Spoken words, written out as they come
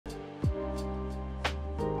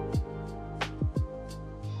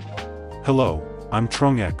Hello, I'm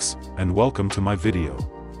TrungX, and welcome to my video.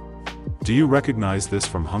 Do you recognize this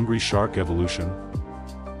from Hungry Shark Evolution?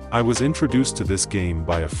 I was introduced to this game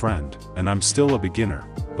by a friend, and I'm still a beginner,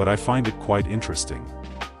 but I find it quite interesting.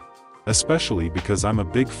 Especially because I'm a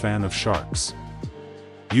big fan of sharks.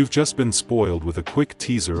 You've just been spoiled with a quick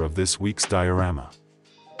teaser of this week's diorama.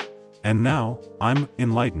 And now, I'm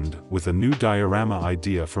enlightened with a new diorama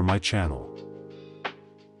idea for my channel.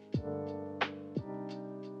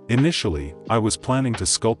 Initially, I was planning to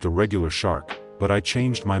sculpt a regular shark, but I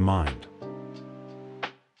changed my mind.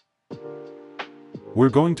 We're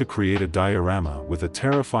going to create a diorama with a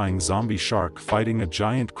terrifying zombie shark fighting a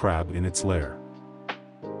giant crab in its lair.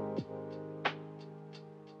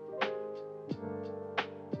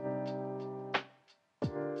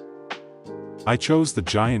 I chose the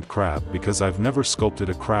giant crab because I've never sculpted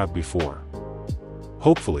a crab before.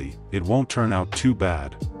 Hopefully, it won't turn out too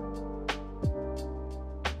bad.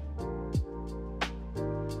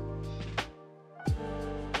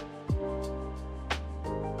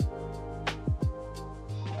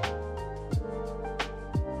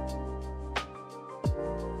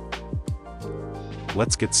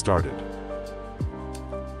 Let's get started.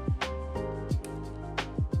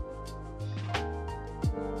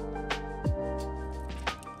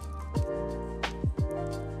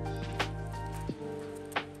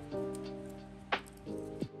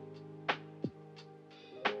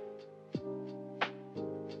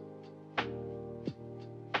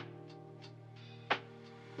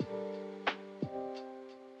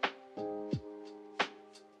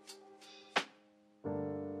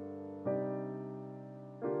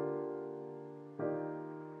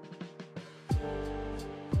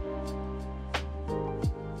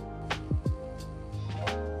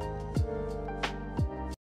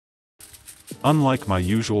 Unlike my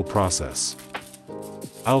usual process,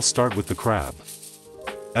 I'll start with the crab.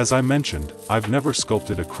 As I mentioned, I've never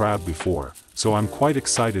sculpted a crab before, so I'm quite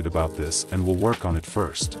excited about this and will work on it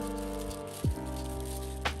first.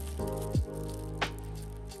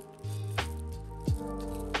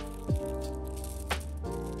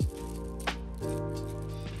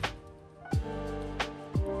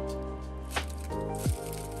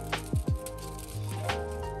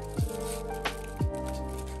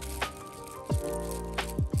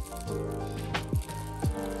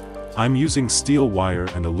 I'm using steel wire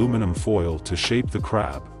and aluminum foil to shape the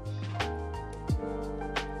crab.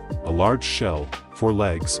 A large shell, 4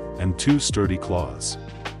 legs, and 2 sturdy claws.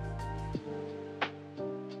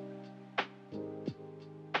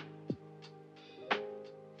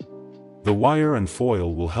 The wire and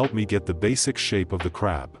foil will help me get the basic shape of the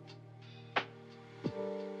crab.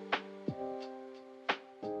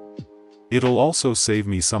 It'll also save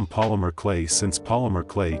me some polymer clay since polymer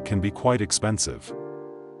clay can be quite expensive.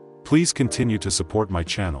 Please continue to support my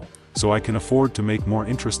channel, so I can afford to make more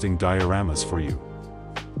interesting dioramas for you.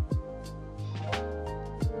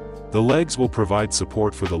 The legs will provide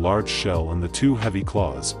support for the large shell and the 2 heavy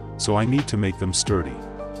claws, so I need to make them sturdy.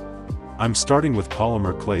 I'm starting with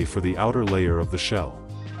polymer clay for the outer layer of the shell.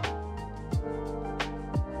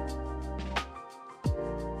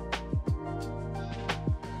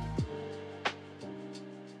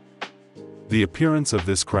 The appearance of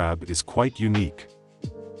this crab is quite unique.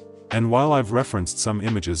 And while I've referenced some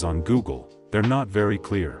images on Google, they're not very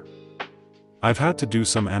clear. I've had to do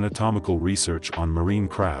some anatomical research on marine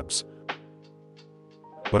crabs,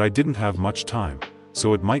 but I didn't have much time,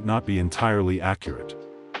 so it might not be entirely accurate.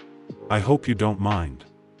 I hope you don't mind.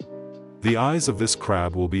 The eyes of this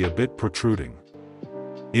crab will be a bit protruding.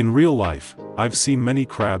 In real life, I've seen many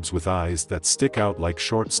crabs with eyes that stick out like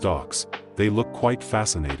short stalks. They look quite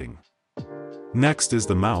fascinating. Next is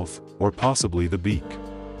the mouth, or possibly the beak.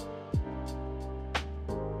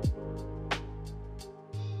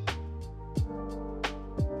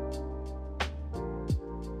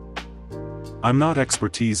 I'm not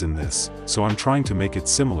expertise in this, so I'm trying to make it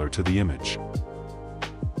similar to the image.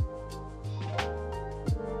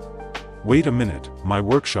 Wait a minute, my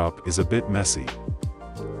workshop is a bit messy.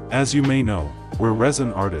 As you may know, we're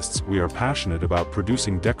resin artists. We are passionate about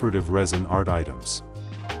producing decorative resin art items.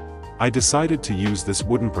 I decided to use this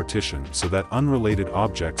wooden partition so that unrelated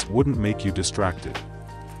objects wouldn't make you distracted.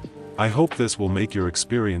 I hope this will make your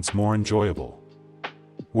experience more enjoyable.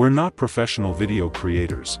 We're not professional video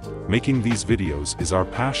creators. Making these videos is our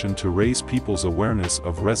passion to raise people's awareness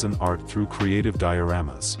of resin art through creative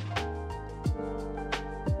dioramas.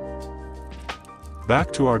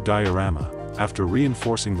 Back to our diorama. After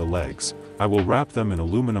reinforcing the legs, I will wrap them in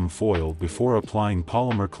aluminum foil before applying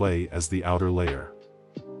polymer clay as the outer layer.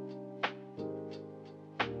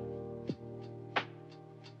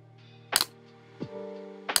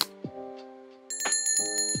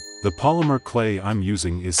 The polymer clay I'm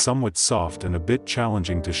using is somewhat soft and a bit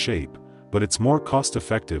challenging to shape, but it's more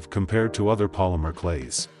cost-effective compared to other polymer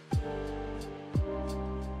clays.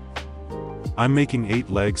 I'm making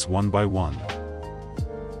 8 legs one by one.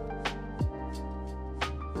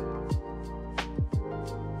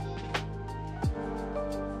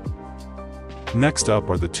 Next up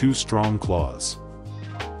are the 2 strong claws.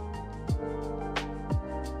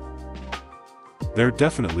 They're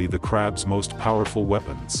definitely the crab's most powerful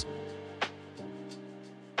weapons.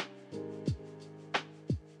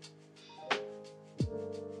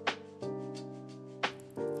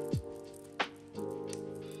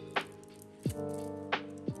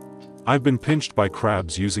 I've been pinched by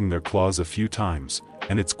crabs using their claws a few times,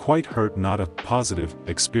 and it's quite hurt, not a positive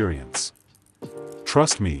experience.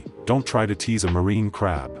 Trust me, don't try to tease a marine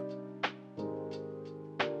crab.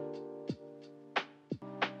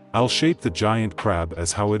 I'll shape the giant crab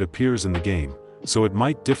as how it appears in the game, so it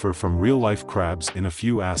might differ from real-life crabs in a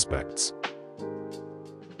few aspects.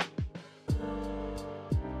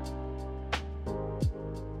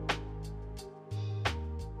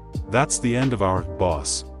 That's the end of our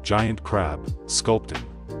boss, giant crab, sculpting.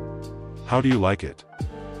 How do you like it?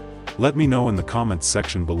 Let me know in the comments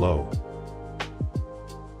section below.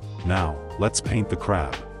 Now, let's paint the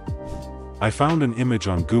crab. I found an image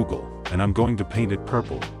on Google, and I'm going to paint it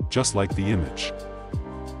purple, just like the image.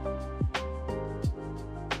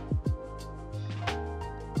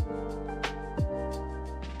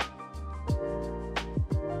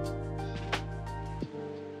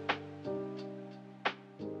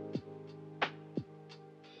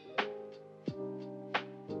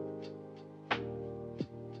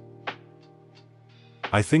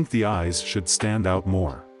 I think the eyes should stand out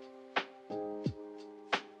more.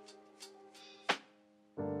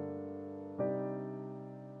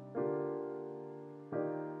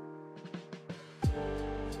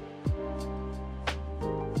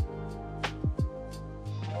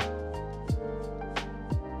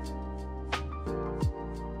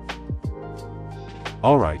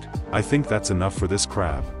 Alright, I think that's enough for this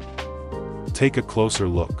crab. Take a closer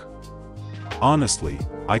look. Honestly,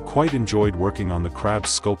 I quite enjoyed working on the crab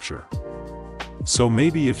sculpture. So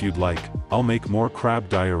maybe if you'd like, I'll make more crab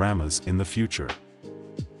dioramas in the future.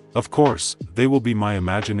 Of course, they will be my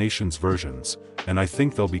imagination's versions, and I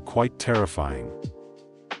think they'll be quite terrifying.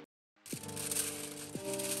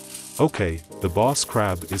 Okay, the boss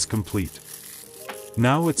crab is complete.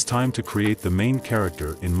 Now it's time to create the main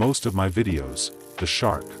character in most of my videos, the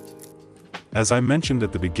shark. As I mentioned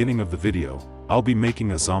at the beginning of the video, I'll be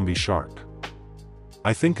making a zombie shark.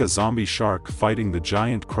 I think a zombie shark fighting the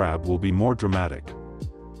giant crab will be more dramatic.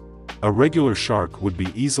 A regular shark would be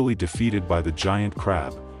easily defeated by the giant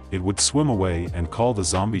crab. It would swim away and call the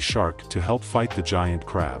zombie shark to help fight the giant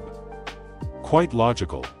crab. Quite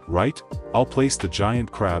logical, right? I'll place the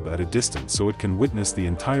giant crab at a distance so it can witness the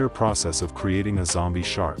entire process of creating a zombie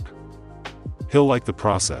shark. He'll like the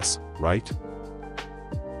process, right?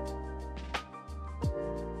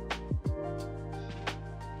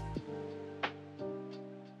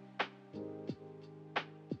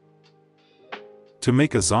 To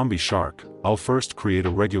make a zombie shark, I'll first create a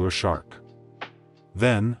regular shark.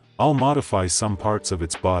 Then, I'll modify some parts of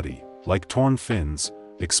its body, like torn fins,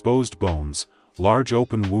 exposed bones, large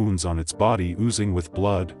open wounds on its body oozing with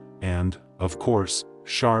blood, and, of course,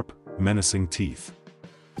 sharp, menacing teeth.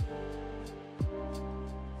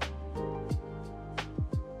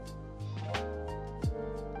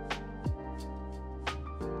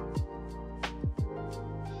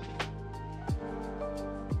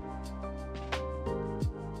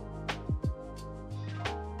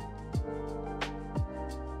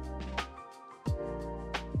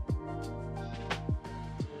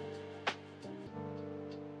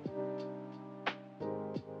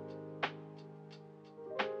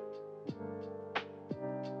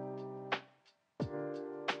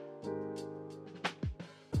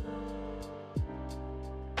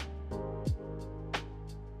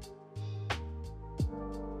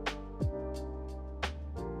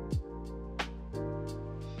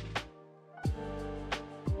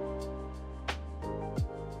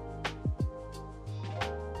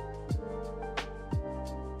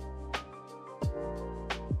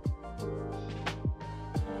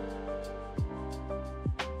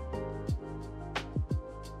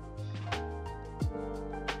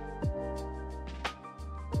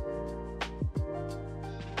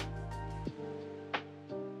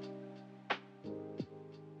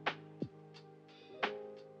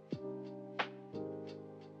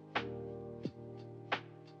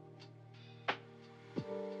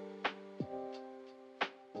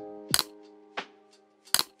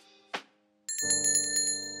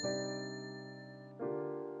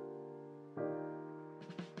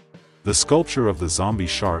 The sculpture of the zombie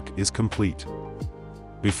shark is complete.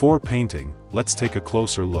 Before painting, let's take a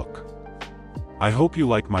closer look. I hope you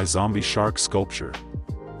like my zombie shark sculpture.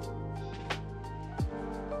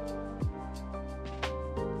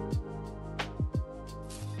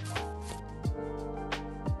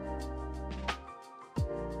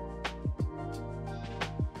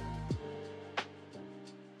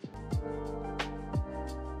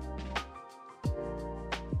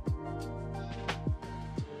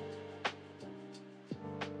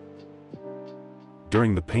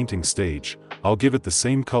 During the painting stage, I'll give it the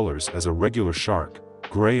same colors as a regular shark,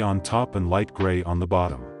 gray on top and light gray on the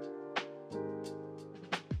bottom.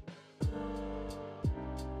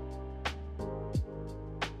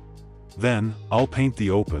 Then, I'll paint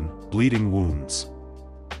the open, bleeding wounds.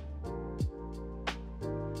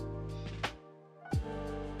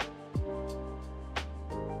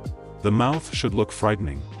 The mouth should look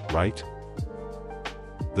frightening, right?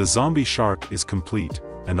 The zombie shark is complete,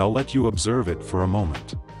 and I'll let you observe it for a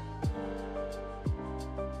moment.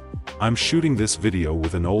 I'm shooting this video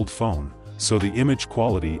with an old phone, so the image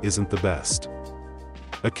quality isn't the best.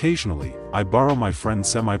 Occasionally, I borrow my friend's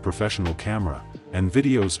semi-professional camera, and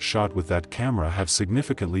videos shot with that camera have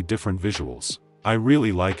significantly different visuals. I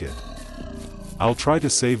really like it. I'll try to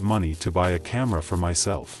save money to buy a camera for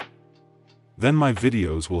myself. Then my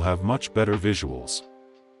videos will have much better visuals.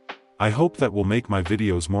 I hope that will make my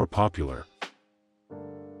videos more popular.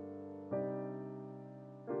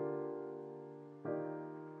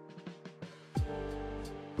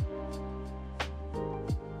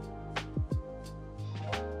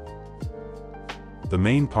 The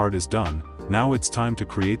main part is done, now it's time to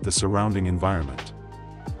create the surrounding environment.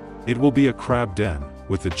 It will be a crab den,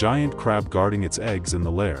 with the giant crab guarding its eggs in the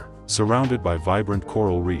lair, surrounded by vibrant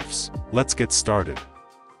coral reefs. Let's get started.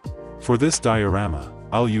 For this diorama,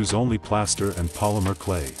 I'll use only plaster and polymer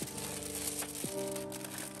clay.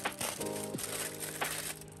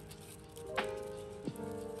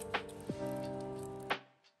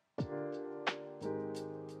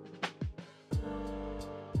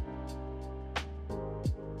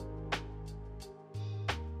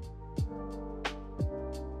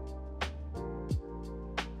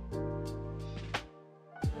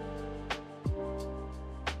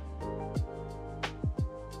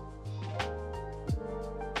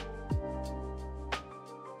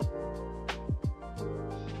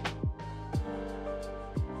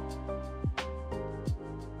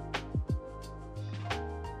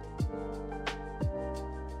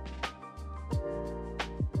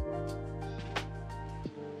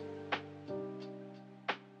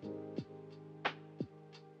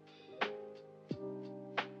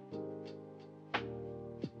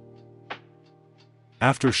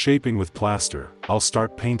 After shaping with plaster, I'll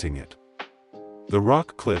start painting it. The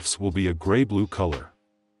rock cliffs will be a gray-blue color.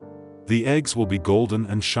 The eggs will be golden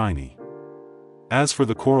and shiny. As for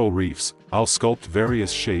the coral reefs, I'll sculpt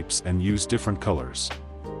various shapes and use different colors.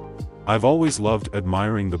 I've always loved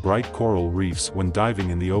admiring the bright coral reefs when diving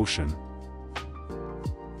in the ocean.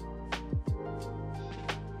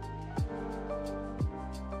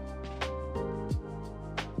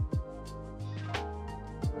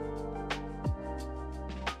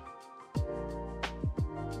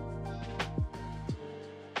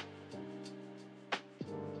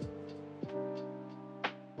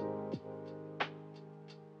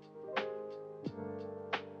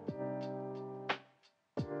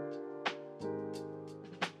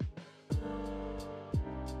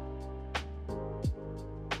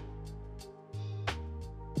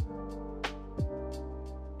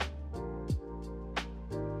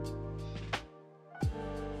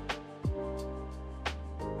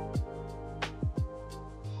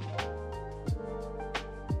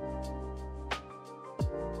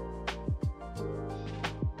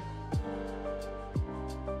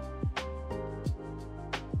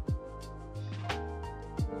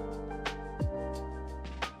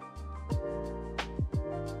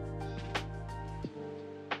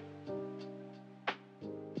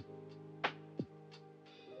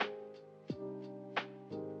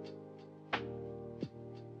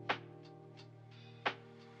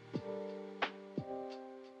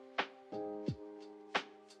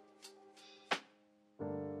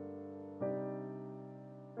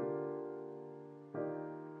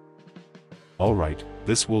 Alright,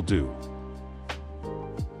 this will do.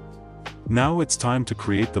 Now it's time to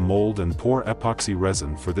create the mold and pour epoxy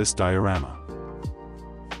resin for this diorama.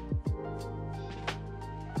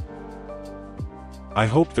 I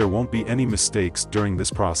hope there won't be any mistakes during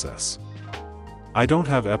this process. I don't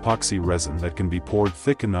have epoxy resin that can be poured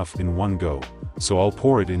thick enough in one go, so I'll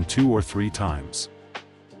pour it in 2 or 3 times.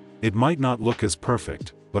 It might not look as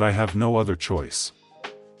perfect, but I have no other choice.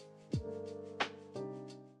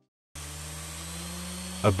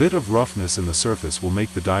 A bit of roughness in the surface will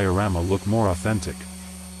make the diorama look more authentic.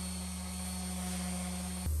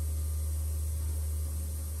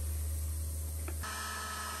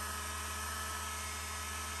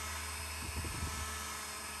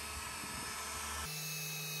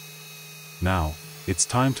 Now, it's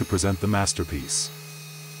time to present the masterpiece.